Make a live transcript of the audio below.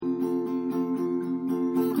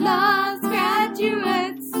Lost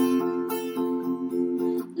graduates,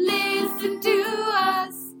 listen to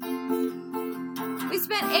us. We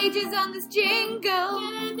spent ages on this jingle.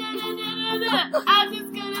 I'm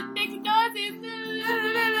just gonna make some noises.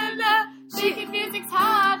 Shaking music's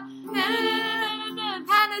hard.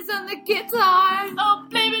 Hannah's on the guitar. Oh,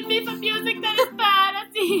 blaming me for music that is bad. I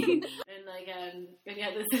see. And like,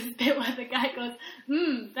 there's this bit where the guy goes,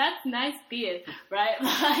 that's nice beer, right?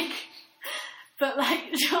 Like, but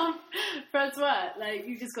like Jean-Francois, like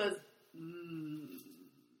he just goes,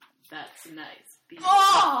 that's nice beer.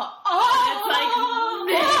 Oh, it's like, oh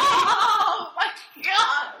my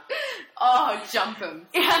god! Oh, jump him!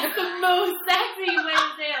 Yeah, it's the most sexy way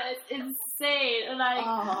to say it. It's insane. And like,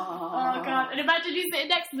 oh god! And imagine you sitting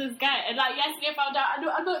next to this guy, and like yesterday I found out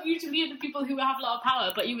I'm not usually into people who have a lot of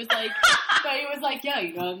power, but he was like, yeah,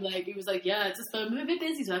 you know, he was like, yeah, it's just I'm a bit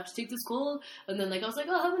busy, so I have to take this call. And then like I was like,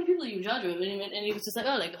 oh, how many people are you in charge of? And he was just like,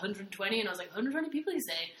 oh, like 120. And I was like, 120 people, you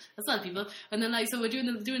say? That's a lot of people. And then like, so we're doing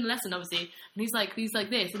the lesson obviously, and he's like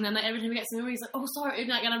this, and then like every time he gets to me, he's like, oh, sorry,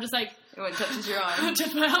 and I'm just like, oh, it touches your arm.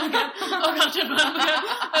 touch my arm again. Oh god, touch my arm again.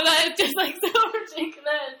 And like, it's just like so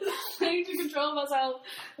ridiculous. I need to control myself.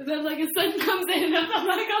 And then like his son comes in, and I'm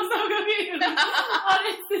like, I'm so confused. What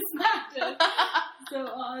is this matter? So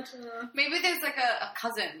odd. Maybe there's like a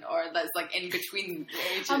cousin, or that's like in between the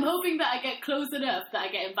ages. I'm hoping that I get close enough that I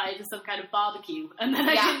get invited to some kind of barbecue, and then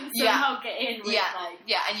I can somehow get in with like...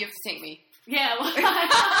 Yeah, and you have to take me. Yeah, well, and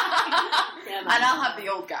I'll have the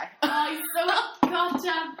old guy. Oh, he's so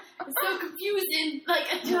goddamn, it's so confusing. Like,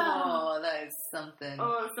 oh, that is something.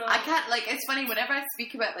 Oh, so I can't, like, it's funny, whenever I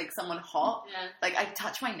speak about, like, someone hot, yeah. like, I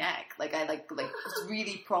touch my neck. Like, I, like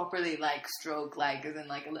really properly, like, stroke, like, as in,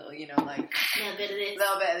 like, a little, you know, like, yeah, a bit of this. A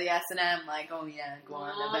little bit of the S&M, like, oh, yeah, go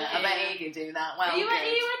on. I bet he could do that. Well, you went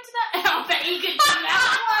to that? I bet he could do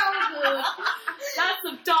that. Well, good. That's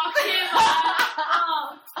some dark shit, man.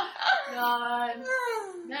 Oh, God.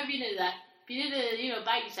 No, if you did that. If you did the, you know,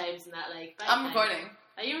 biting times and that, like... I'm recording.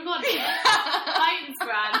 Are you recording? Yeah. Biting's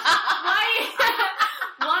grand. Why?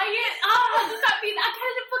 Oh, does that mean... I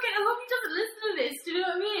kind of fucking... I hope he doesn't listen to this. Do you know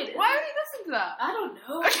what I mean? Why would he listen to that? I don't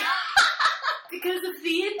know. Because of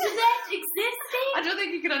the internet existing? I don't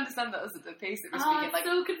think you could understand that at the pace that we're speaking. It's like,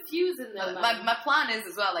 so confusing though, my plan is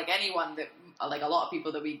as well, like anyone that, like a lot of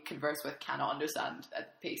people that we converse with cannot understand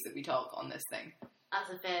at the pace that we talk on this thing. That's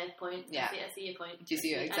a fair point. Yeah. I see your point. Do you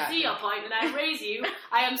see it? I Exactly. see your point, and I raise you.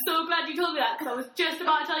 I am so glad you told me that, because I was just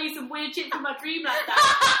about to tell you some weird shit from my dream last night.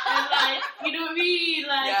 And like, you know what I mean?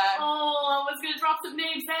 Like, oh, I was going to drop some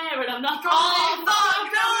names there, and I'm not dropping names. Oh,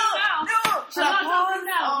 no! Should I drop them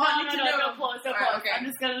now? No, pause. Right, okay. I'm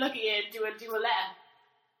just going to look at you and do a letter.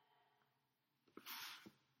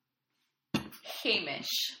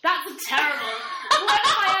 Hamish. That's terrible. When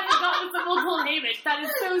have I ever gotten someone called Hamish? That is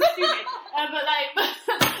so stupid.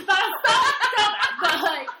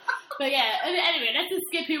 But yeah. Anyway, let's just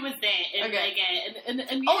skip who was there. And, okay. And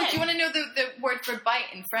yeah. Oh, do you want to know the word for bite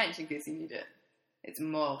in French in case you need it? It's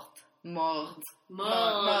mort. Mord.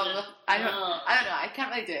 I don't know. I can't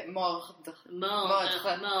really do it. Mord. It's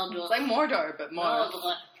like Mordor, but mord.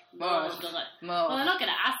 Well, I'm not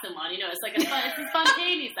going to ask someone, you know, it's like it's a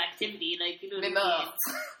spontaneous activity, like, you know what I mean?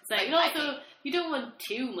 It's like, also, you don't want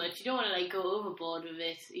too much, you don't want to, like, go overboard with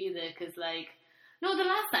it either, because, like, no, the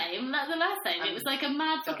last time, it was like a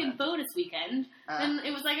mad fucking bonus weekend, and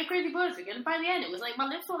it was like a crazy bonus weekend, and by the end, it was like, my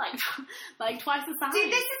lips were like twice the size. See,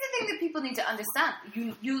 this is the thing that people need to understand.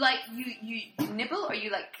 You nibble, or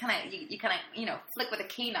you like, you kind of, you know, flick with a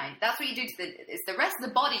canine. That's what you do to the rest of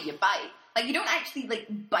the body you bite. Like, you don't actually, like,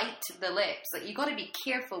 bite the lips. Like, you gotta be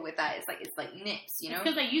careful with that. It's like nips, you know? It's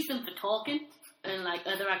because I use them for talking and, like,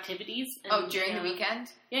 other activities. And, during the weekend?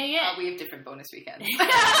 Yeah. Oh, we have different bonus weekends.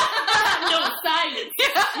 No, silence.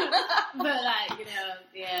 But, like, you know,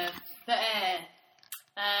 yeah. But,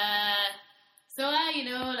 so, you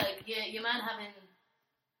know, like, your man having...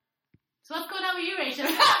 So what's going on with you, Rachel?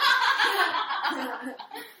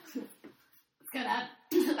 What's going on?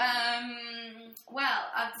 Well,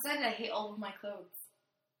 I've decided I hate all of my clothes.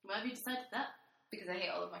 Why have you decided that? Because I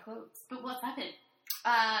hate all of my clothes. But what's happened?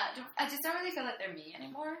 I just don't really feel like they're me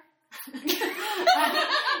anymore. You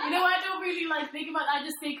know, I don't really like think about it. I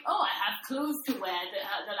just think, oh, I have clothes to wear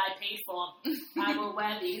that I paid for. I will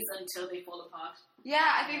wear these until they fall apart. Yeah,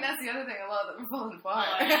 I think that's the other thing. A lot of them are falling apart.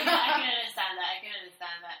 Oh, I can understand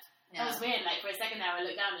that. Yeah. That was weird. Like, for a second there, I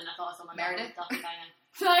looked down and I thought I saw my Meredith? doppelganger.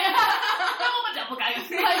 So, yeah. Oh, my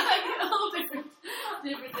doppelganger. Like a whole different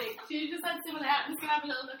thing. She just had similar hair. I'm just going to have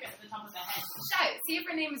a little look at the top of her head. Shout, see if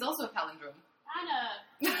her name is also a palindrome. Hannah.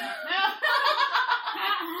 No. Hannah.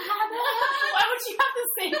 Why would she have the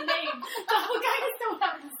same name? Doppelgangers don't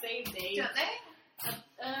have the don't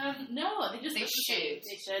they? No, they just They look the same. should.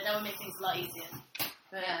 They should. That would make things a lot easier.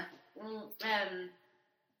 But, Yeah. Well, yeah.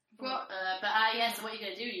 So what are you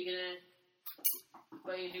gonna do?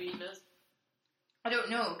 What are you gonna do with your clothes? I don't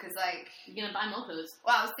know, because like, You're gonna buy more clothes.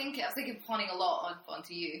 well, I was thinking pawning a lot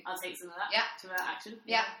onto you. I'll take some of that. Yeah. Some of that action.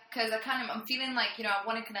 Yeah, because I'm feeling like, I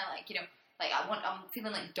want to kind of like, I'm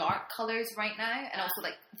feeling like dark colors right now, and also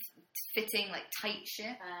like fitting like tight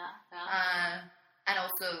shit. And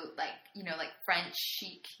also like, like French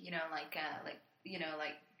chic,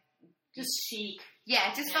 Just chic.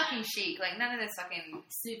 yeah, just fucking chic. Like none of this fucking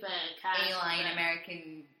Super cash. A-line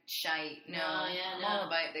American shite. No, I'm all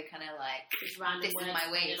about the kind of like, Just random this is words my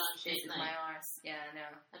put waist, on shit, this is like, my arse. Yeah, no.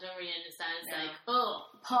 I don't really understand. It's No. like, oh,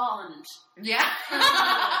 pond. Yeah.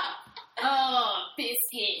 Oh,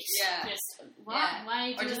 biscuit. Yeah. Just, what? Yeah. Why are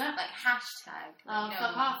you Or doing just that? like hashtag. Oh, Like,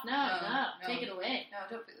 fuck off. No. no. Take it away. No,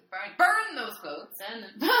 don't burn those clothes. Burn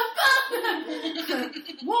them.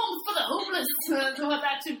 Warmth for the homeless. That's what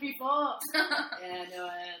that should be for. Yeah, no,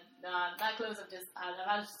 that clothes I've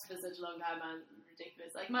had for such a long time, man.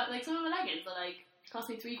 Ridiculous. Like some of my leggings are like, cost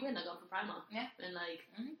me £3 I got from Primark. Yeah. And like,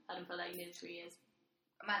 had them for like nearly 3 years.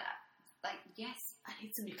 Man, like, yes. I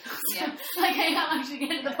need some new clothes. Yeah. Like, I am actually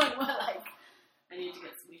getting to the point where like, I need to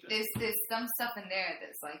get some new clothes. There's some stuff in there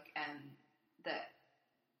that's like, that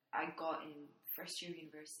I got in first year of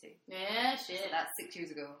university. Yeah, So shit. that's 6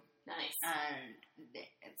 years ago. Nice. And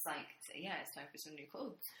it's like, it's time for some new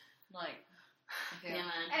clothes. Like, okay. Yeah,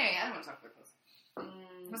 man. Anyway, I don't want to talk about clothes.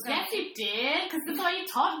 Yes, you did, because that's why you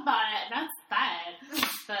talked about it. That's bad.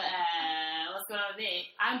 But what's going on with me?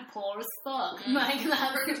 I'm poor as fuck. Like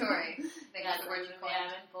that's Purgatory. I think that's the word you call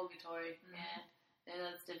Yeah, it. I'm in purgatory. Yeah,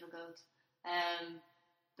 that's difficult.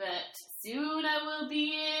 But soon I will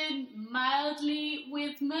be in mildly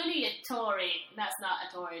with money at Tory. That's not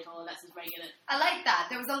a Tory at all. That's just regular. I like that.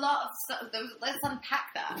 There was a lot of stuff. Let's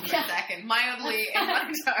unpack that for a second. Mildly in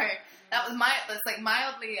purgatory. That's like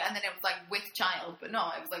mildly, and then it was like with child, but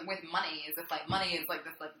no, it was like with money, as if like money is like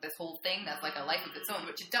this whole thing that's like a life of its own,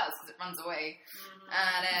 which it does because it runs away.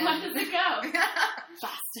 And Where does it go?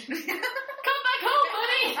 Bastard! Come back home,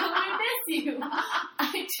 buddy. I miss you.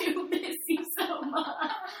 I do miss you so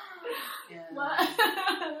much. Yeah. What?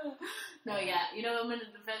 No, yeah. You know, the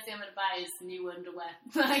first thing I'm gonna buy is new underwear.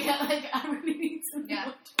 I really need some. New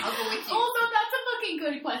underwear. I'll go with you. Also, that's a fucking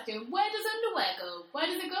good question. Where does underwear go? Where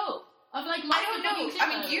does it go? I'm like, I don't know. I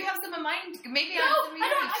mean, do you have some in mind? Maybe No, I have some in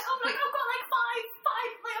I don't. mind. I've got like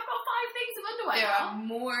I've got 5 things of underwear. There now. are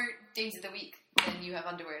more days of the week than you have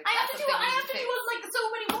underwear. I have to That's do something you need to like so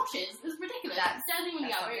many washes. It's ridiculous. That's- It's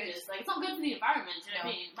genuinely that's not outrageous. Like, it's not good for the environment. Do you know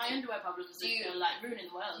No. what I mean? My underwear problems are You- like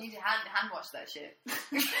ruining the world. You need to hand wash that shit.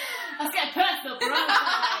 Let's get personal, bro.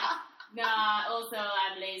 Nah. Also,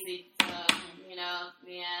 I'm lazy. So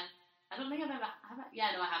yeah. I don't think I've ever.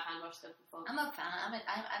 Yeah, no, I have hand washed stuff before. I'm a fan.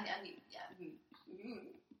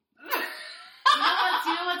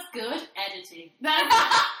 You know what's good? Editing. That's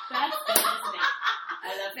good, isn't it?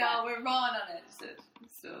 I love that. No, we're raw and unedited.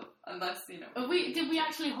 So, unless, But did we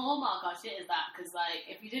actually hallmark our shit as that? Because, like,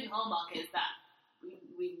 if you didn't hallmark it as that,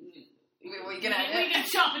 we can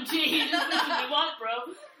chop and change as much as we want,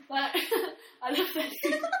 bro. Like, I love that.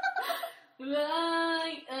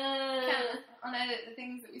 Can't unedit the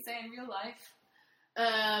things that we say in real life.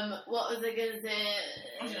 What was I gonna say?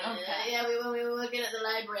 I don't know. Yeah, we were working at the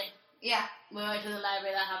library. Yeah, We went to the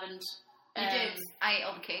library. That happened. you did. I ate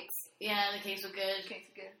all the cakes. Yeah, the cakes were good. Cakes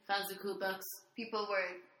are good. Found some cool books. People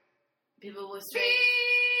were People were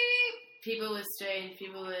strange. People were strange.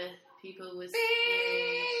 People were strange.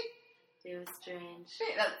 They were strange.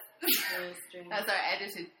 They were strange. That's our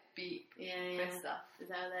edited beat Yeah. for stuff. Is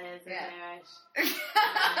that what that is? Yeah. Irish.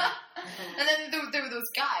 And then there were those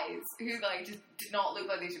guys who like just did not look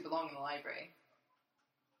like they should belong in the library.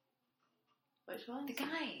 Which one? The guys.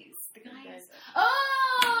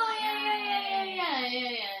 Oh, yeah.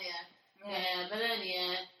 Yeah, but then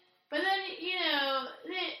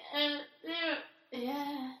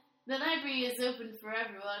the library is open for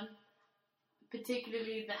everyone,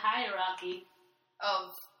 particularly the hierarchy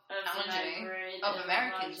Of the library. Of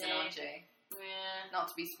Americans in Angers. Yeah. Not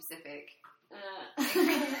to be specific. Let's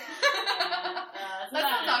Let's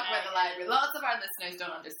not talk about the library. Lots of our listeners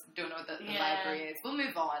don't know what the Yeah. library is. We'll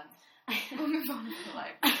move on. We'll move on to the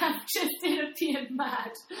library. I'm just in a being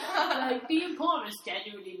mad. Like, being poor has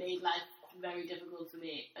genuinely made life very difficult for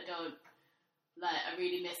me. I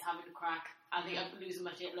really miss having a crack. I think I'm losing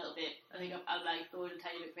my shit a little bit. I think I'm like going a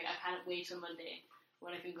tiny bit quick. I can't wait till Monday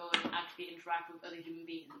when I can go and actually interact with other human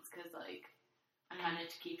beings, because like I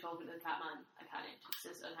can't keep talking to the cat man. I can't. It's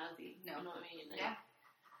just unhealthy. No. You know what I mean? Like, Yeah.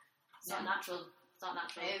 It's not natural. It's not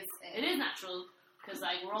natural. It It is natural because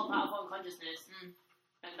like we're all part of one consciousness, Mm.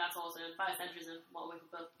 and that's also biocentrism. What we can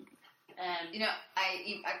put. You know,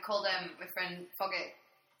 I called my friend Foggett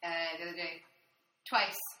the other day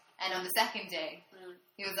twice, and on the second day,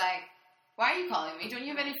 he was like, "Why are you calling me? Don't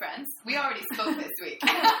you have any friends? We already spoke this week."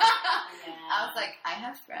 I was like, "I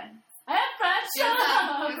have friends." I have friends. He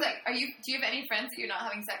was like, "Do you have any friends that you're not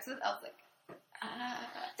having sex with?" I was like,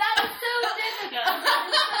 That is so difficult. That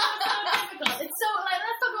is so difficult. It's so like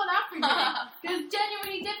let's talk about that for a minute. Because it's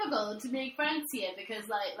genuinely difficult to make friends here because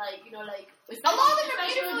like you know like a lot of them are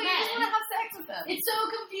especially beautiful. with You just men, want to have sex with them. it's so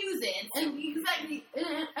confusing and exactly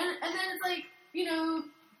and then it's like you know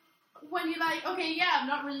when you're like okay yeah I'm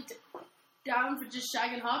not really down for just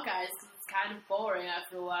shagging hot guys because it's kind of boring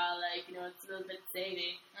after a while like you know it's a little bit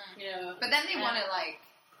samey you know But then they want to like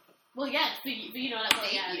well yeah but you know like well,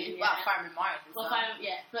 date yeah, you. yeah. Well, Farm and Mars as Well, well.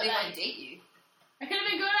 yeah, but They want like, to date you. I could have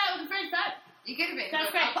been going out with a French back. You could have been.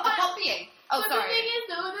 That's great. A puppy. Oh, but sorry.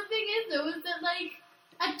 the thing is though, is that like,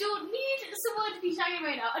 I don't need someone to be shagging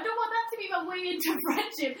right now. I don't want that to be my way into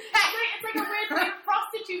friendship. It's like a weird way of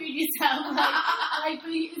prostituting yourself. Like,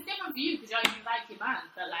 but it's different for you because you like your man.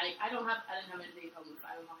 But like, I didn't have anything in common with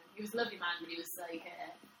Iron Man. He was a lovely man, but he was like,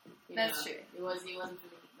 That's true. He wasn't for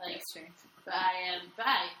me. Like, That's true.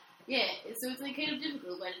 yeah. So it's like kind of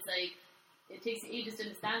difficult when it's like it takes ages to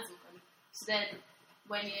understand someone. So then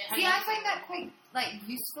when you See, I find that quite like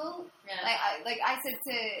useful. yeah. Like I said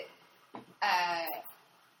to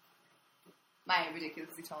my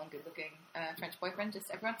ridiculously tall and good-looking French boyfriend, just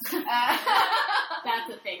everyone. That's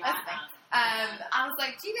the thing. That's the thing. I was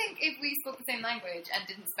like, do you think if we spoke the same language and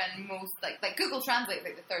didn't spend most like Google Translate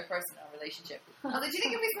like the third person in our relationship? I was like, do you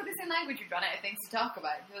think if we spoke the same language we'd run out of things to talk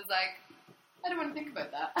about? He was like, I don't want to think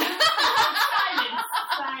about that.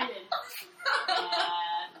 Silence.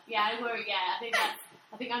 Yeah, I worry. Yeah,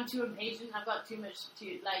 I think I'm too impatient. I've got too much to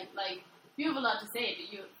like. You have a lot to say,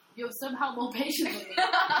 but you're somehow more patient than me.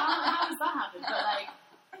 How does that happen? But like,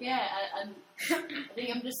 yeah, I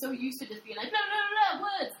think I'm just so used to just being like blah blah blah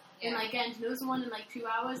words. And like getting to know someone in like 2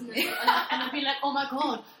 hours, and I'd be like, "Oh my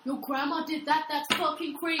god, your grandma did that. That's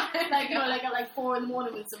fucking creepy." Like you know, like at like 4 a.m.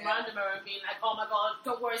 with some randomer and being like, "Oh my god,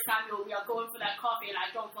 don't worry, Samuel, we are going for that coffee.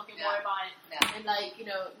 Like, don't fucking worry about it." Yeah. And like you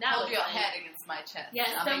know, now Hold it's your like, head against my chest.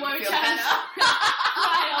 yes, I'll don't make worry, you feel Chance. better.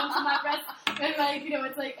 Cry onto my breast, and like you know,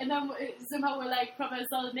 it's like, and then somehow we're like proper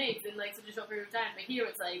solid mates in like such a short period of time. But here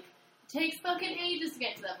it's like it takes fucking ages to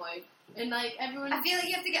get to that point. And like everyone, I feel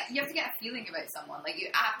like you have to get a feeling about someone. Like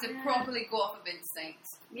you have to properly go off of instinct.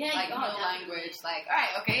 yeah, Like oh, no language. Like, all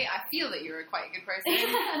right, okay, I feel that you're quite a good person.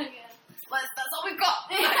 yeah. That's all we've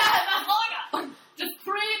got. That's all I got. Just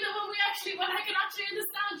pray that when I can actually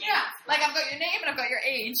understand you. Yeah, like I've got your name and I've got your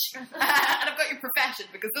age and I've got your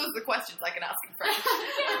profession because those are the questions I can ask you first.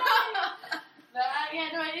 But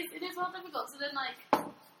yeah, no, it is all difficult. So then like.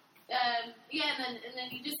 Yeah, and then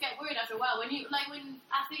you just get worried after a while when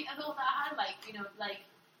I thought that I had like you know like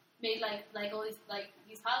made like all these like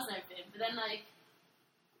these pals and everything, but then like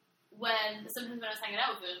sometimes when I was hanging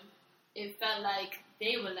out with them, it felt like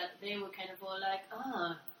they were kind of all like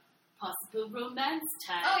possible romance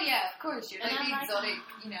time. Oh yeah, of course, you're And like I'm the like, exotic,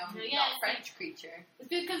 you know, yeah, not French creature. It's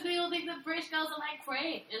because they all think that British girls are like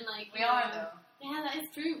great and like We are though. Yeah, that is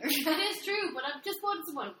true. That is true, but I just want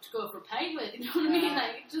someone to go for a pint with, you know what I mean?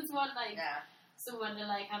 Like, just want, like, someone to,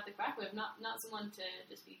 like, have the crack with, not someone to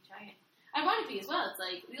just be trying. Ironically, as well, it's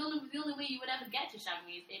like, the only way you would ever get to shag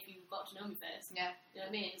me is if you got to know me first. Yeah. You know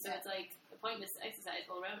what I mean? So it's, like, a pointless exercise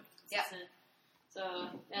all around. Yeah.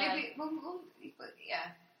 So, Maybe, yeah.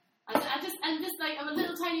 I'm just, like, I'm a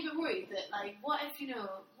little tiny bit worried that, like, what if,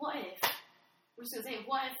 I'm just going to say,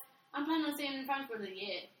 what if I'm planning on staying in France for another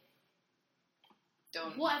year?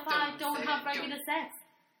 What if I don't have regular sex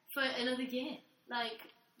for another year? Like,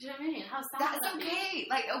 do you know what I mean? How sad That's okay.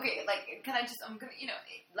 Like, can I just, I'm gonna,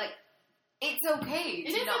 like, it's okay to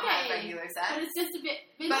It is not okay, have regular sex. but it's just a bit.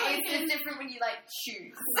 But it's just different when you, like,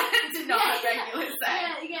 choose to not have regular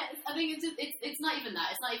sex. Yeah. I think it's not even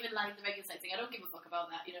that. It's not even, like, the regular sex thing. I don't give a fuck about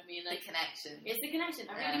that, you know what I mean? Like, The connection. it's the connection.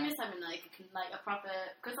 I really miss having, like, a proper...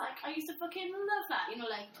 Because, like, I used to fucking love that. You know,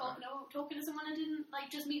 like, talking to someone I didn't... Like,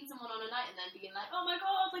 just meeting someone on a night and then being like, oh, my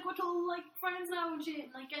God, like, we're all, like, friends now and shit.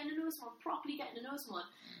 And, like, getting to know someone, properly getting to know someone.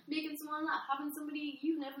 Making someone laugh. Having somebody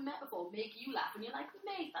you've never met before make you laugh. And you're like,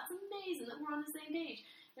 mate, that's amazing that we're on the same page.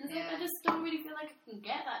 And it's like, I just don't really feel like I can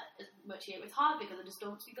get that as much here. It's hard because I just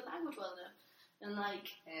don't speak the language well enough. And, like,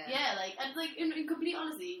 and, like, in complete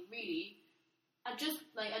honesty, really, I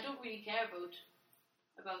don't really care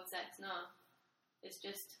about sex, no. It's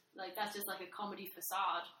just, like, that's just, like, a comedy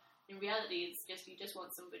facade. In reality, it's just, you just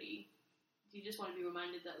want to be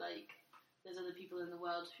reminded that, like, there's other people in the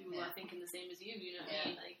world who are thinking the same as you. You know what I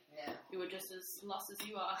mean? Like, who are just as lost as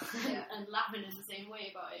you are and laughing in the same way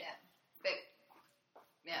about it. Yeah. But,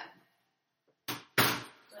 yeah.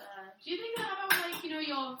 Do you think that about, like, you know,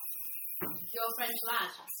 your French lad?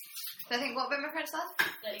 So I think, what about my French lad?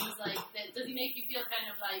 That he's like, does he make you feel kind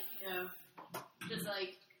of like, you know, just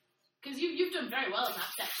like, because you've done very well in that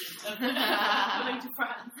section of going to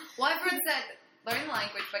France. Well, everyone said learn the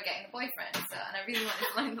language by getting a boyfriend, so, and I really wanted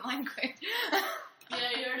to learn the language. Yeah,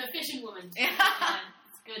 you're an efficient woman. Yeah.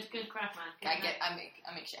 It's good crap, man. I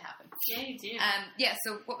make shit happen. Yeah, you do. Yeah.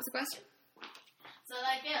 So what was the question? So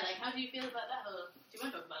like, how do you feel about that? Or do you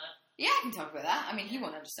want to talk about that? Yeah, I can talk about that. I mean, he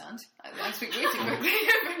won't understand. I speak way too quickly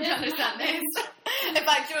for him to understand this. In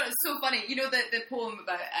fact, you know, it's so funny. You know the poem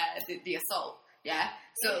about the assault? Yeah?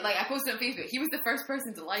 So, like, I posted it on Facebook. He was the first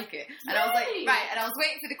person to like it. And I was like, right. And I was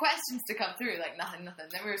waiting for the questions to come through. Like, nothing.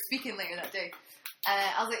 Then we were speaking later that day.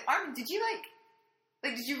 I was like, Armin, did you, like,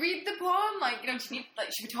 did you read the poem? Like, you know, should we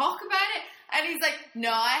talk about it? And he's like,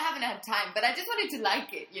 no, I haven't had time, but I just wanted to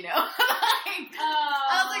like it, you know? I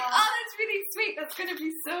was like, oh, that's really sweet. That's going to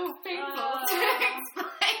be so painful to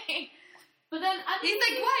explain. But then, he's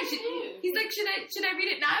like, why? He's like, should I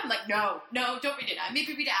read it now? I'm like, no, don't read it now.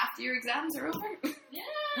 Maybe read it after your exams are over. Yeah.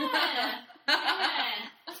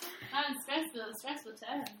 Stressful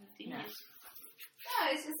times. Yeah.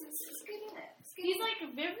 No, it's good, isn't it? He's like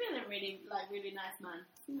a really nice man.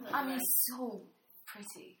 I mean, so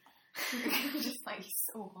pretty. Just like, he's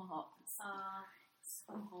so hot.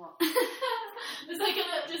 So hot. It's like a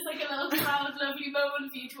little proud, lovely moment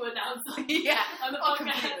for you to announce. Yeah. On the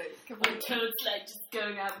podcast. Completely. Toad's like just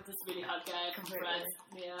going out with this really hot guy. Completely.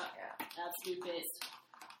 Yeah. Absolute pissed.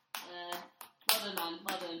 Well done, man.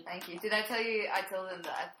 Well done. Thank you. Did I tell you? I told him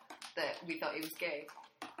that we thought he was gay.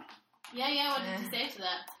 Yeah. What did you say to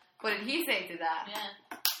that? What did he say to that? Yeah.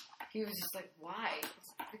 He was just like, why?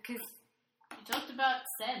 Because he talked about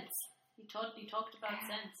sense. He talked about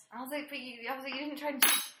sense. I was like, you didn't try and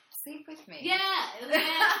sleep with me. Yeah, that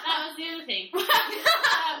was the other thing. No,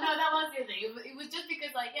 that was the other thing. It was just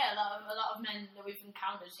because, like, a lot of men that we've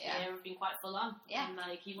encountered here have been quite full on. Yeah. And,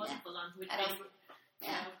 like, he wasn't full on, which just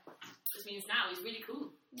means now he's really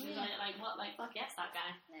cool. He's like, what? Like, fuck yes, that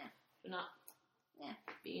guy. Yeah. But not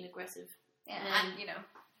being aggressive. Yeah, and, you know,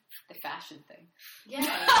 the fashion thing. Yeah.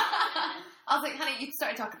 I was like, honey, you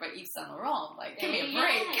started talking about Yves Saint Laurent. Like, give me a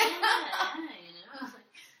break. You know.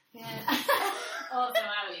 Yeah. Also,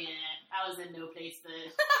 I was in no place for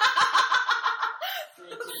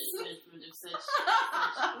such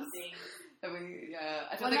things.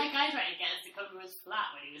 I don't think that guy tried to get us to come to his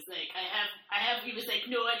flat when he was like, he was like,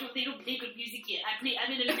 no, they don't play good music here. I'm in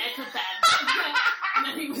a metal band. And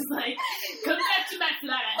then he was like, come back to my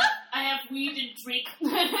flat. I have weed and drink.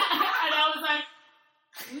 And I was like,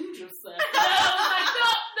 interesting. And I was like,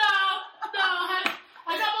 no,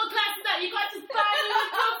 I got more class than that. You got to buy me a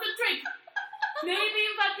drink and drink. Maybe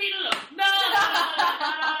if I'd been alone. No,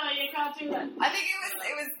 you can't do that. I think it was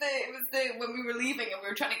the when we were leaving and we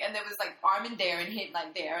were trying to, and there was like Armin there and him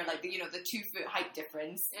like there, like the 2-foot height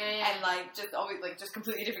difference, and like just always like just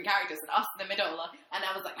completely different characters, and us in the middle, and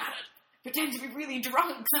I was like, pretend to be really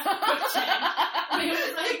drunk. It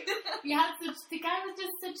was like, the guy was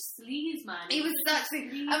just such sleaze, man. He was such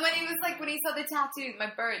sleaze. And when he saw the tattoo, my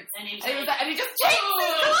birds, and he just changed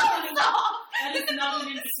his clothes off. That is not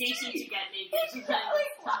an invitation to get naked.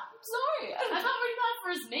 Sorry. I felt really bad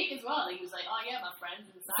for his mate as well. Like, he was like, oh yeah, my friend's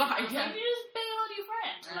inside. Like, you just bail on your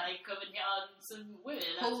friend. Like, coming on some women.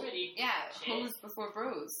 That's really hoes before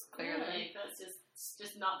bros, clearly. Yeah, like, that's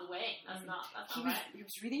just not the way. That's not right. He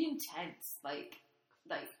was really intense.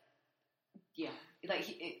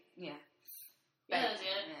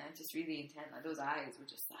 Just really intense. Like, those eyes were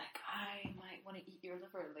just like, I might want to eat your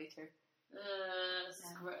liver later.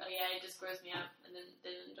 It just grossed me out, and then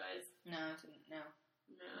didn't enjoy it. No, I didn't. No.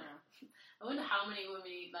 I wonder how many women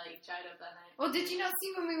like dried up that night. Well, did you not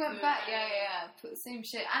see when we went back? Yeah. Put the same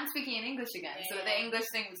shit. I'm speaking in English again, so the English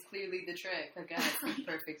thing was clearly the trick. I guess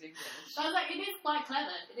perfect English. So I was like, it is quite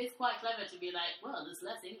clever. It is quite clever to be like, well, there's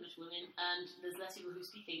less English women and there's less people who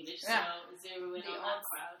speak English, so zero in on that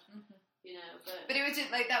crowd. Mm-hmm. You know, but it was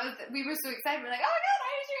just like that was. We were so excited. We're like, oh my god,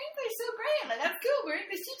 how is your English so great? Like, that's cool. We're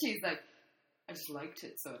English teachers. Like, I just liked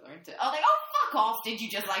it, so I learned it. I was like, oh, fuck off. Did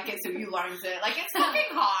you just like it, so you learned it? Like, it's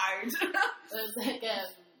fucking hard. It was like,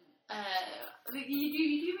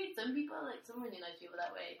 you meet some people, like, some really nice people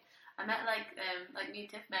that way. I met, like me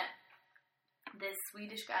and Tiff met this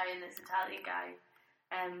Swedish guy and this Italian guy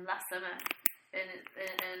last summer. And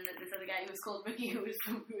this other guy who was called Ricky, who was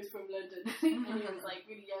from London. And he was, like,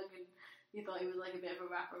 really young and you thought he was like a bit of a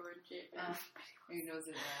rapper and shit. Who knows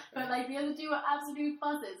it? But like the other two were absolute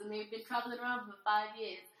buzzers, and they've been traveling around for 5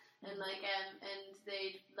 years, and like and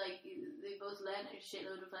they both learned a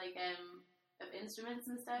shitload of like of instruments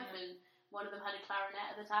and stuff, and one of them had a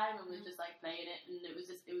clarinet at the time and was just like playing it, and it was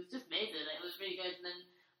just amazing. Like, it was really good, and then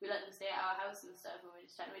we let them stay at our house and stuff, and we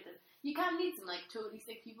just chatting with them. You can meet some like totally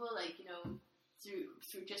sick people, like, you know,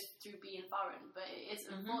 through being foreign, but it is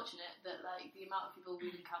unfortunate that like the amount of people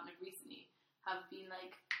we've encountered recently have been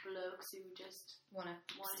like blokes who just want to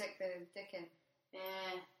stick the dick in.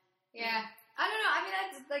 Yeah. I don't know. I mean, I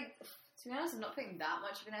just, like, to be honest, I'm not putting that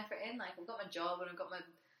much of an effort in. Like, I've got my job and I've got my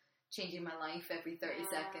changing my life every 30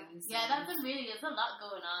 seconds. Yeah, there's a lot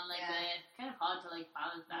going on. Like, it's kind of hard to like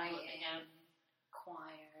balance that whole thing out.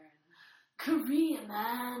 Choir. Korea,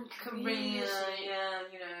 man. Korea, yeah,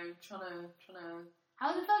 you know, trying to.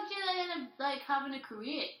 How the fuck did I end up like having a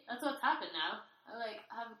career? That's what's happened now. I like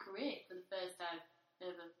have a career for the first time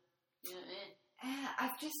ever. You know what I mean?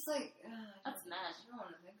 I've just like that's mad. I don't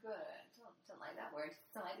want to think about it. I don't like that word.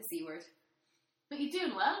 I don't like the C word. But you're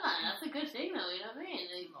doing well, man. That's a good thing, though. You know what I mean?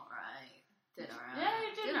 Like, I'm alright. Did alright. Yeah,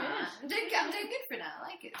 you're doing good. Right. I'm doing good for now.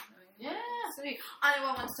 I like it. I mean, yeah. So, I know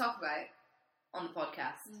what I want to talk about. On the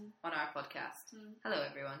podcast, on our podcast. Hello,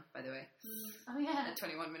 everyone, by the way. Oh, yeah. At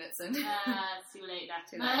 21 minutes in. It's too late, that's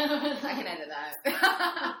too late. I can edit that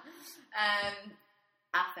out.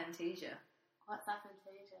 Aphantasia. What's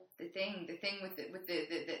aphantasia? The thing with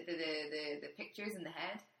the pictures in the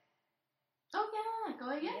head. Oh, yeah. Go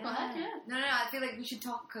ahead, yeah. No, I feel like we should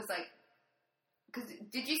talk, because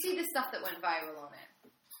did you see the stuff that went viral on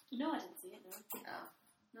it? No, I didn't see it, no. Oh.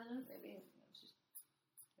 No. Maybe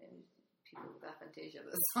people with aphantasia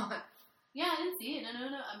that saw it. Yeah, I didn't see it. No.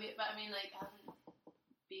 I mean, like, I haven't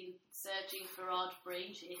been searching for odd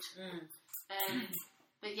brain shit.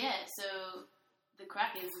 But yeah, so the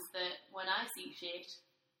crack is that when I see shit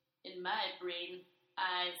in my brain,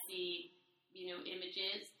 I see, you know,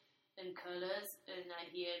 images and colours, and I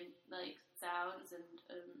hear like sounds, and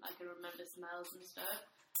I can remember smells and stuff,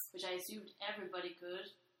 which I assumed everybody could.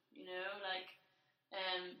 You know, like.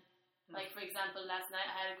 Like, for example, last night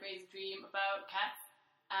I had a crazy dream about cats,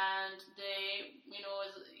 and there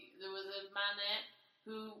was a man there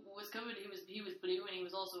who was covered. He was blue, and he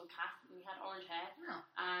was also a cat, and he had orange hair,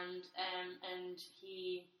 and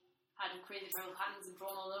he had crazy purple patterns and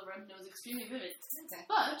drawn all over him. And it was extremely vivid. Okay.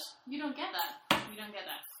 But you don't get that.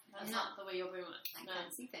 That's not the way your brain works. I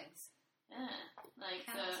can't see things. Yeah, like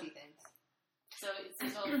I can't see things. So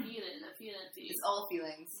it's all feeling. It's all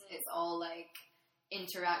feelings. It's all like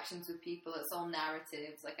interactions with people. It's all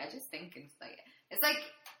narratives. Like, I just think it's like,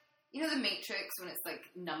 you know, the Matrix, when it's like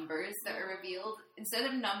numbers that are revealed. Instead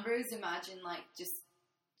of numbers, imagine like just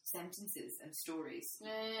sentences and stories.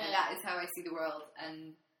 And that is how I see the world.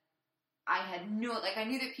 And I had I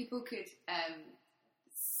knew that people could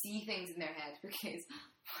see things in their head, because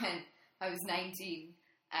when I was 19,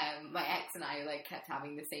 my ex and I like kept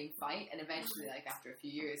having the same fight, and eventually, like, after a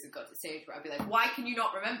few years, it got to the stage where I'd be like, why can you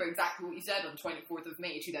not remember exactly what you said on 24th of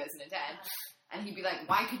May 2010? And he'd be like,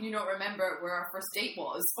 why can you not remember where our first date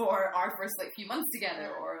was, or our first like few months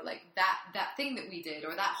together, or like that thing that we did,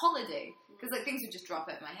 or that holiday? Because like things would just drop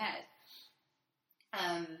out of my head.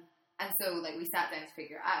 And so like we sat down to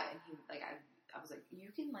figure it out, and he like I was like,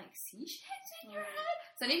 you can like see shit in your head?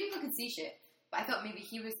 So many people can see shit. But I thought maybe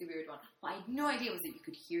he was the weird one. What I had no idea was that you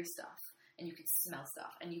could hear stuff, and you could smell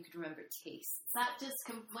stuff, and you could remember tastes. That just,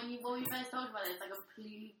 when we first talked about it, it's like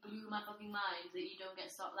completely blew my fucking mind that you don't get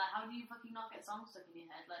stuff. Like, how do you fucking not get songs stuck in your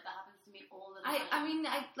head? Like, that happens to me all the time. I mean,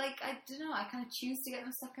 I don't know, I kind of choose to get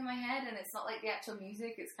them stuck in my head, and it's not like the actual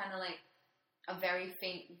music, it's kind of like a very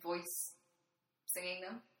faint voice singing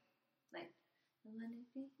them. Like,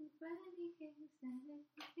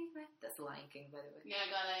 that's the Lion King, by the way. Yeah,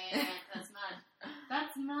 got it. Yeah, that's mad.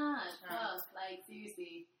 That's mad. Fuck, like,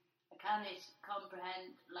 seriously, I can't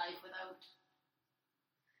comprehend life without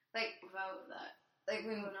that. Like,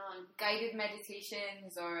 when going on. Guided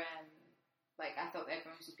meditations, or like, I thought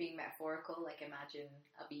everyone was just being metaphorical. Like, imagine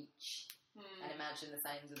a beach. And imagine the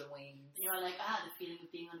sounds of the waves. And you're like, the feeling of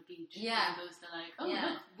being on a beach. Yeah. And goes to like,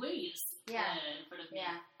 look, waves. Yeah. In front of me.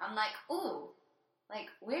 Yeah. I'm like, like,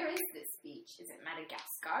 where is this beach? Is it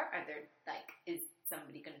Madagascar? Are there, like, is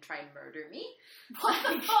somebody going to try and murder me? What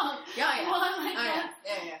the fuck? Yeah. What? Like that?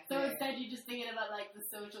 Yeah. So instead you're just thinking about, like, the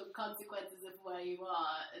social consequences of where you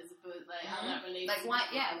are, as opposed, like, how that relates. Like, why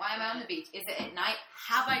am I on the beach? Is it at night?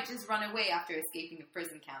 Have I just run away after escaping a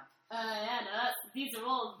prison camp? These are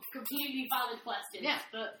all completely valid questions. Yeah.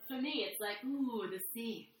 But for me, it's like, ooh, the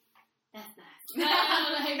sea. That's nice.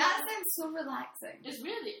 That sounds so relaxing. It's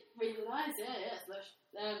really, really nice. Yeah, it's lush.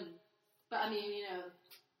 But I mean, you know,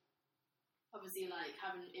 obviously, like,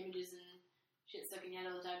 having images and shit stuck in your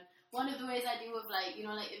head all the time. One of the ways I deal with, like, you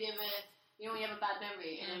know, like, if you ever, you know, when you have a bad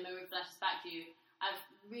memory and a memory flashes back to you, I've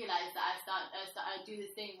realised that I do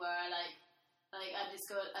this thing where I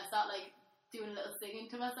start, like, doing a little singing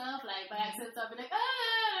to myself, like, by accident, so I'll be like, to,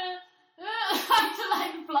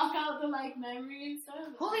 like, block out the, like, memory and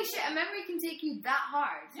stuff. Holy shit, a memory can take you that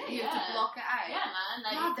hard. Yeah, you have to block it out. Yeah, man.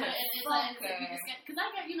 Like, it's like, you just get, because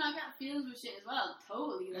I get feelings with shit as well,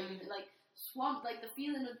 totally. Like swamp, like, the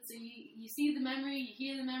feeling of, so you see the memory, you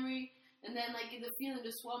hear the memory, and then, like, the feeling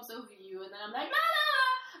just swamps over you, and then I'm like,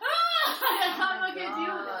 I can't fucking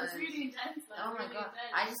deal with it. It's really intense. Like, oh my really god,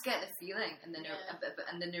 intense. I just get the feeling and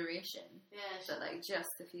the narration. Yeah, So like just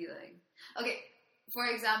the feeling. Okay, for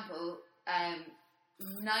example, 9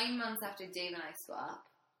 months after Dave and I split up,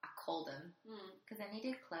 I called him because I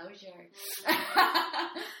needed closure.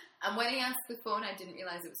 And when he answered the phone, I didn't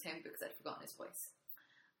realise it was him because I'd forgotten his voice.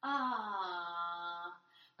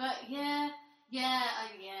 But yeah.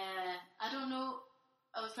 I don't know.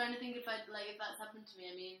 I was trying to think if that's happened to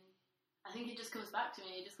me. I mean, I think it just comes back to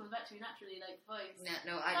me. It just comes back to me naturally, like the voice.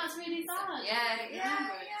 That's really sad.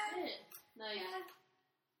 Yeah. Shit. Like,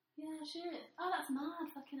 shit. Oh, that's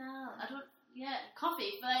mad. Fucking hell. I don't. Yeah,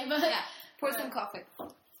 coffee. But yeah, pour some coffee.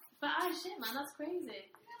 But shit, man, that's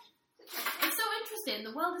crazy. It's so interesting.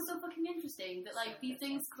 The world is so fucking interesting that like these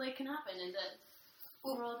things like can happen and that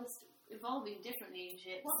we're all just evolving differently and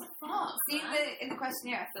shit. What the fuck? See, in the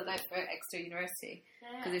questionnaire I filled out for Exeter University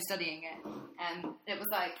because they're studying it, it was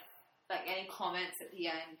like any comments at the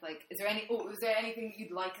end, like, is there anything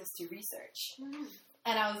you'd like us to research?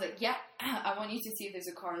 And I was like, yeah, I want you to see if there's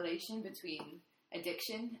a correlation between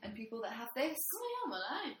addiction and people that have this. Oh yeah, well,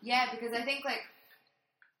 yeah, because I think like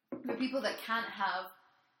for people that can't have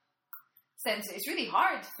senses, it's really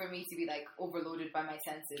hard for me to be like overloaded by my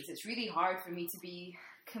senses. It's really hard for me to be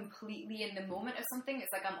completely in the moment of something.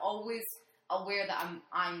 It's like I'm always aware that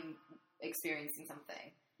I'm experiencing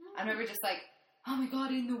something. I'm never just like, oh my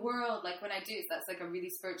god, in the world. Like when I do, that's like a really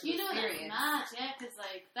spiritual experience. That's mad, yeah, because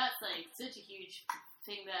like that's like such a huge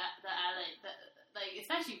thing that I like, that like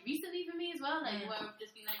especially recently for me as well. Like where I've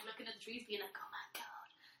just been like looking at the trees, being like, oh my god,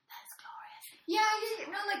 that's glorious. Yeah,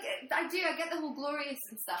 no, like I do. I get the whole glorious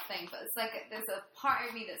and stuff thing, but it's like there's a part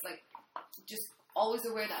of me that's like just always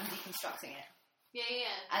aware that I'm deconstructing it.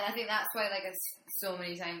 Yeah. And I think that's why, like, so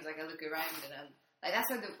many times, like, I look around and I'm like,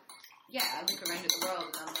 that's why I look around at the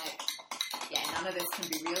world and I'm like, yeah, none of this can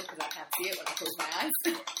be real because I can't see it when I close my eyes.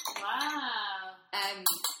 Wow.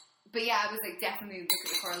 But yeah, I was like, definitely look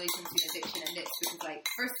at the correlation between addiction and this because, like,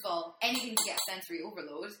 first of all, anything to get sensory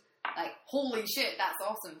overload, like, holy shit, that's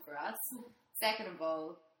awesome for us. Second of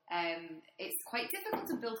all, it's quite difficult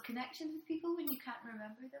to build connections with people when you can't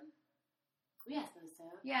remember them. Yeah, I suppose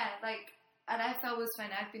so. Yeah, like, and I've always found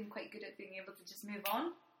I've been quite good at being able to just move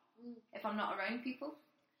on if I'm not around people.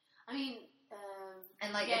 I mean,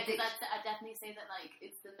 and like, yeah, I definitely say that like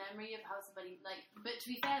it's the memory of how somebody like. But to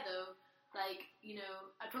be fair though, like, you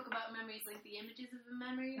know, I talk about memories like the images of a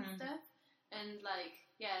memory and stuff, and like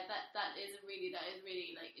yeah, that is really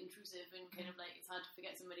like intrusive and kind of like it's hard to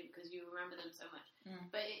forget somebody because you remember them so much.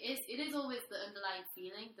 But it is always the underlying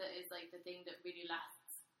feeling that is like the thing that really lasts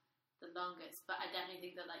the longest. But I definitely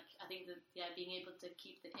think that like being able to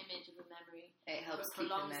keep the image of the memory, it helps keep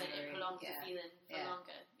the memory. It prolongs the feeling for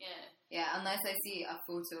longer. Yeah, unless I see a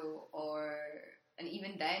photo and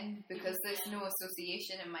even then, because there's no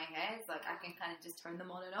association in my head, like I can kind of just turn them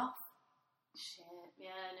on and off. Shit,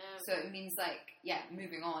 yeah, I know. So it means like, yeah,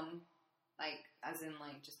 moving on, like as in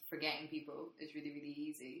like just forgetting people is really, really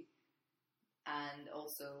easy. And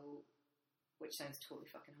also, which sounds totally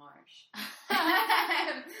fucking harsh.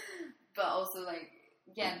 But also like,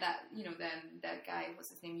 yeah, that, you know, that guy,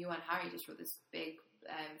 what's his name, Johan Hari just wrote this big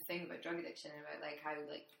thing about drug addiction, about like how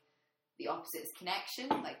like the opposite is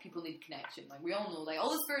connection. Like people need connection. Like we all know, like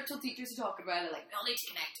all the spiritual teachers who talk about it, like we all need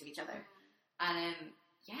to connect to each other. And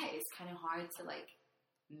yeah, it's kind of hard to like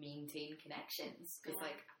maintain connections because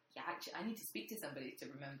like, yeah, actually I need to speak to somebody to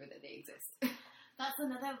remember that they exist. That's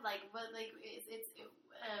another like, but like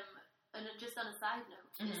and just on a side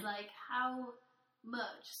note, it's like how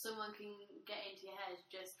much someone can get into your head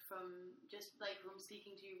just from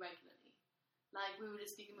speaking to you regularly. Like we were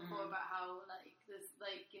just speaking before about how like there's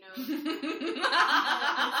like, you know, there's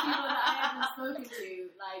people that I haven't spoken to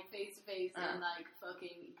like face to face in like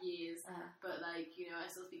fucking years, but like, you know, I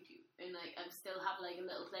still speak to you and like I still have like a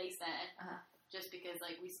little place there just because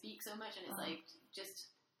like we speak so much and it's like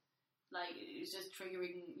just like it's just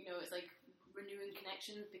triggering, you know, it's like renewing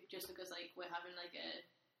connections just because like we're having like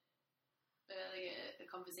a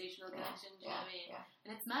conversational connection. Do you know what I mean? Yeah.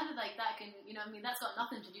 And it's mad that like that can, you know what I mean? That's got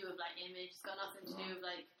nothing to do with like image. It's got nothing to do with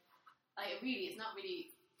like really. It's not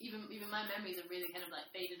really. Even my memories have really kind of like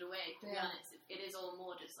faded away. To be honest, it is all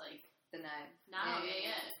more just like The now.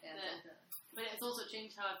 But it's also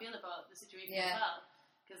changed how I feel about the situation Yeah. as well.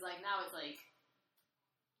 Because like now it's like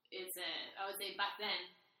I would say back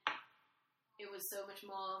then it was so much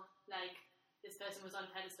more like this person was on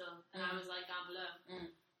a pedestal and I was like down below,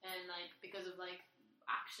 and like because of like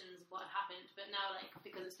actions what happened. But now like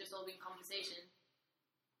because it's just all been conversation,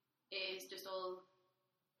 it's just all.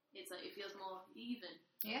 It's like it feels more even.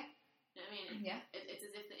 Yeah. You know what I mean? Yeah. It's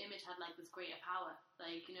as if the image had like this greater power.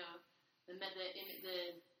 Like, you know, the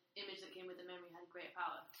image that came with the memory had greater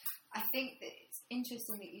power. I think that it's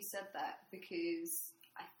interesting that you said that because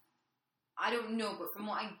I don't know, but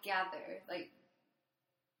from what I gather, like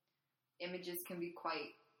images can be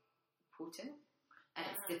quite potent, and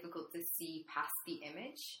it's difficult to see past the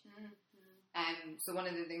image. So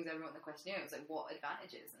one of the things I wrote in the questionnaire was like, what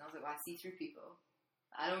advantages? And I was like, well, I see through people.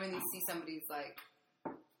 I don't really see somebody's like,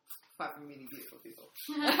 apart from really beautiful people.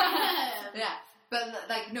 Yeah. But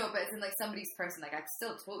like, no, but it's in like somebody's person, like I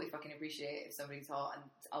still totally fucking appreciate if somebody's hot, and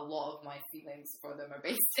a lot of my feelings for them are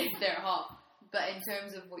based if they're hot. But in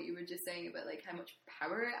terms of what you were just saying about like how much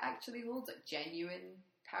power it actually holds, like genuine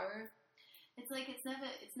power. It's like it's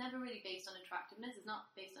never really based on attractiveness. It's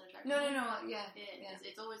not based on attractiveness. No. Yeah.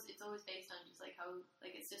 It's always based on just like how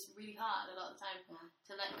like it's just really hard a lot of the time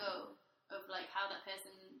to let go of like how that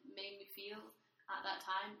person made me feel at that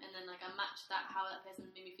time, and then like I match that how that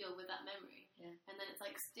person made me feel with that memory, and then it's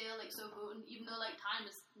like still like so potent, even though like time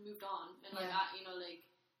has moved on, and like you know, like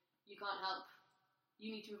you can't help,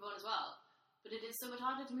 you need to move on as well. But it is so much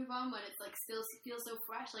harder to move on when it's like still feels so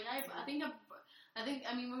fresh. Like I think I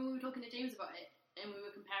mean when we were talking to James about it and we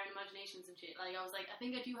were comparing imaginations and shit, like I was like I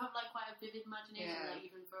think I do have like quite a vivid imagination, like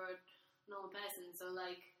even for a normal person. So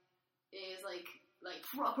like it is like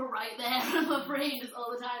proper right there in my brain just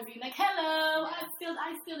all the time being like, hello, I still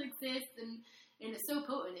exist, and it's so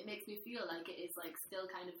potent, it makes me feel like it is like still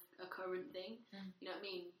kind of a current thing, you know what I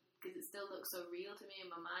mean, because it still looks so real to me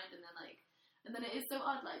in my mind, and then it is so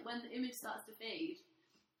odd, like when the image starts to fade,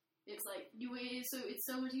 it's like it's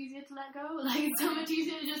so much easier to let go, like it's so much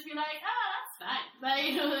easier to just be like, that's fine, like,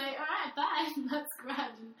 you know, like, alright, bye, that's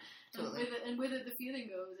grand, and with it the feeling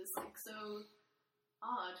goes, it's like so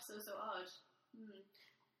odd, so odd.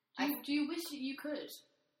 Do you wish you could,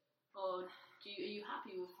 or are you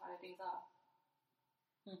happy with how things are?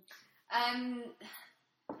 I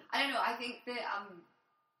don't know. I think that I'm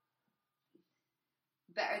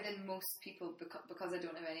better than most people because I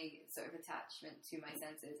don't have any sort of attachment to my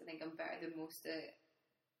senses. I think I'm better than most at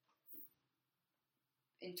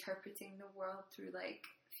interpreting the world through like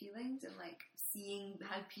feelings and like seeing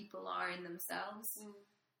how people are in themselves.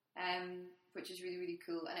 Which is really, really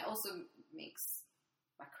cool. And it also makes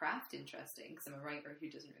my craft interesting because I'm a writer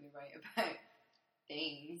who doesn't really write about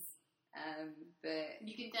things. But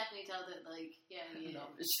you can definitely tell that, like,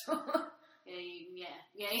 not visual.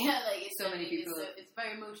 Like it's so many people. It's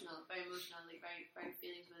very emotional, like very, very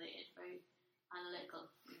feelings related, very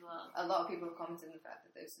analytical as well. A lot of people have commented on the fact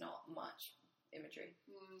that there's not much imagery.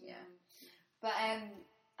 But I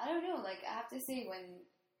don't know. Like I have to say when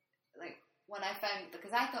I found,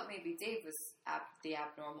 because I thought maybe Dave was the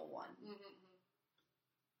abnormal one,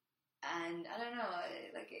 and I don't know,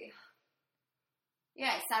 it's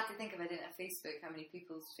sad to think if I didn't have Facebook, how many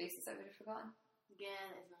people's faces I would have forgotten.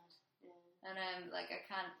 Yeah, it's mad. Yeah. And I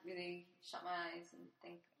can't really shut my eyes and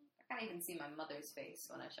think. I can't even see my mother's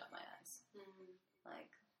face when I shut my eyes.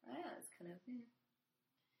 It's kind of. Yeah.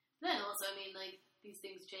 Then also, I mean, like these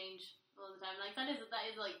things change all the time. Like that is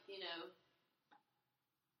like, you know.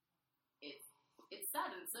 It's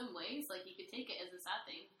sad in some ways. Like you could take it as a sad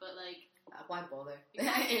thing, but like why bother?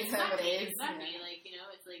 Exactly. Yeah. Like, you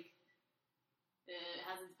know, it's like it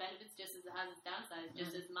has its benefits just as it has its downsides,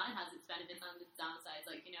 just as mine has its benefits and its downsides.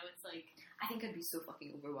 Like, you know, it's like I think I'd be so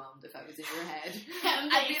fucking overwhelmed if I was in your head.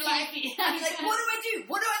 I'd be like, what do I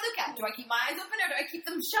do? What do I look at? Do I keep my eyes open or do I keep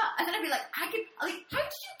them shut? And then I'd be like, how did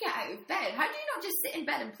you get out of bed? How do you not just sit in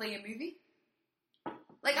bed and play a movie?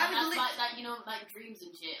 Like I would like you know, like dreams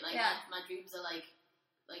and shit. Like my dreams are like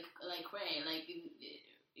cray. Like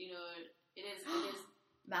you know, it is.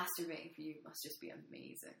 Masturbating for you must just be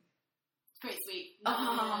amazing. It's pretty sweet.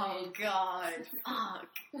 Oh God,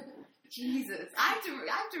 fuck, Jesus! I have to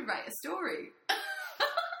write a story.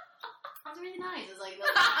 That's really nice. It's like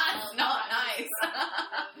that's not nice.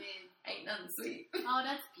 I mean, ain't nothing sweet. Oh,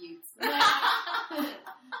 that's cute.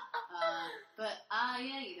 But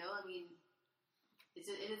yeah, you know, I mean. It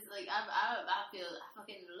is like Like, I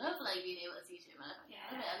fucking love, like, being able to see shit, man.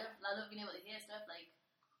 I love being able to hear stuff, like,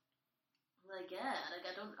 yeah, like,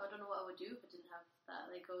 I don't know what I would do if I didn't have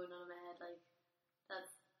that, like, going on in my head, like,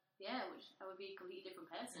 that's, yeah, I would be a completely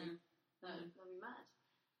different person. That would be mad.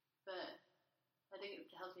 But I think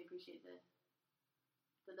it helps me appreciate the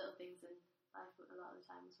little things in life a lot of the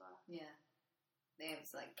time as well. Yeah. They have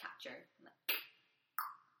to, like, capture.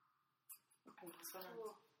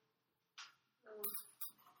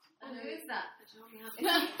 Who is that? I don't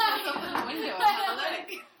know. Open the window and have a look.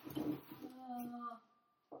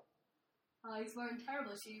 Oh, he's wearing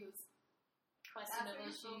terrible shoes.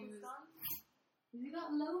 Questionable shoes. Has he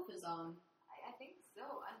got loafers on? I think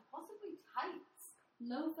so, and possibly tights.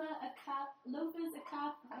 Loafers, a cap,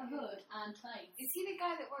 a hood, and tights. Is he the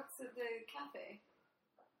guy that works at the cafe?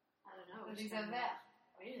 I don't know. He's over there.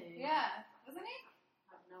 Really? Yeah, wasn't he?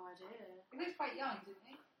 I have no idea. He looked quite young, didn't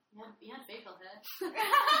he? He had facial hair.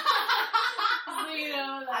 I mean,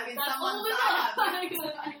 someone's that.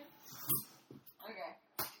 Okay.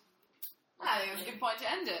 I think it was a good point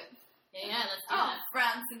to end it. Yeah, let's do Oh, that.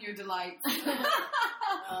 France and your delights.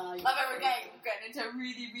 Love it, we're getting into a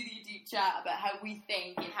really, really deep chat about how we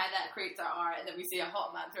think and how that creates our art, and then we see a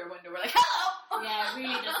hot man through a window, we're like, hello! Yeah, it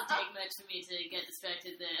really doesn't take much for me to get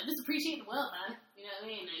distracted there. I'm just appreciating the world, man. You know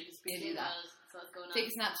what I mean? I just appreciate the world. That's what's going on.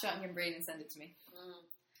 Take a snapshot in your brain and send it to me.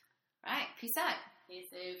 Right, peace out. Peace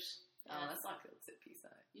out. Oh, that's not good. Say peace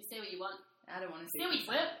out. You say what you want. I don't want to say Say what peace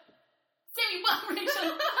you out. want. Say what you want,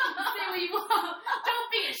 Rachel. Say what you want. Don't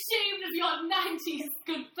be ashamed of your 90s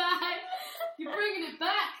goodbye. You're bringing it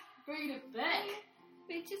back. Bringing it back.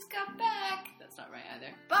 We just got back. That's not right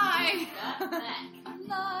either. Bye. Got back.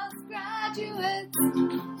 Lost graduates,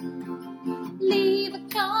 leave a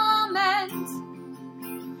comment,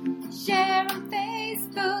 share on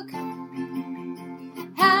Facebook,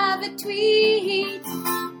 have a tweet,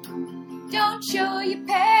 don't show your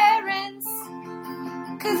parents,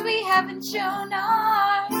 'cause we haven't shown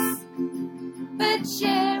ours, but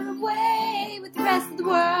share away with the rest of the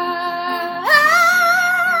world.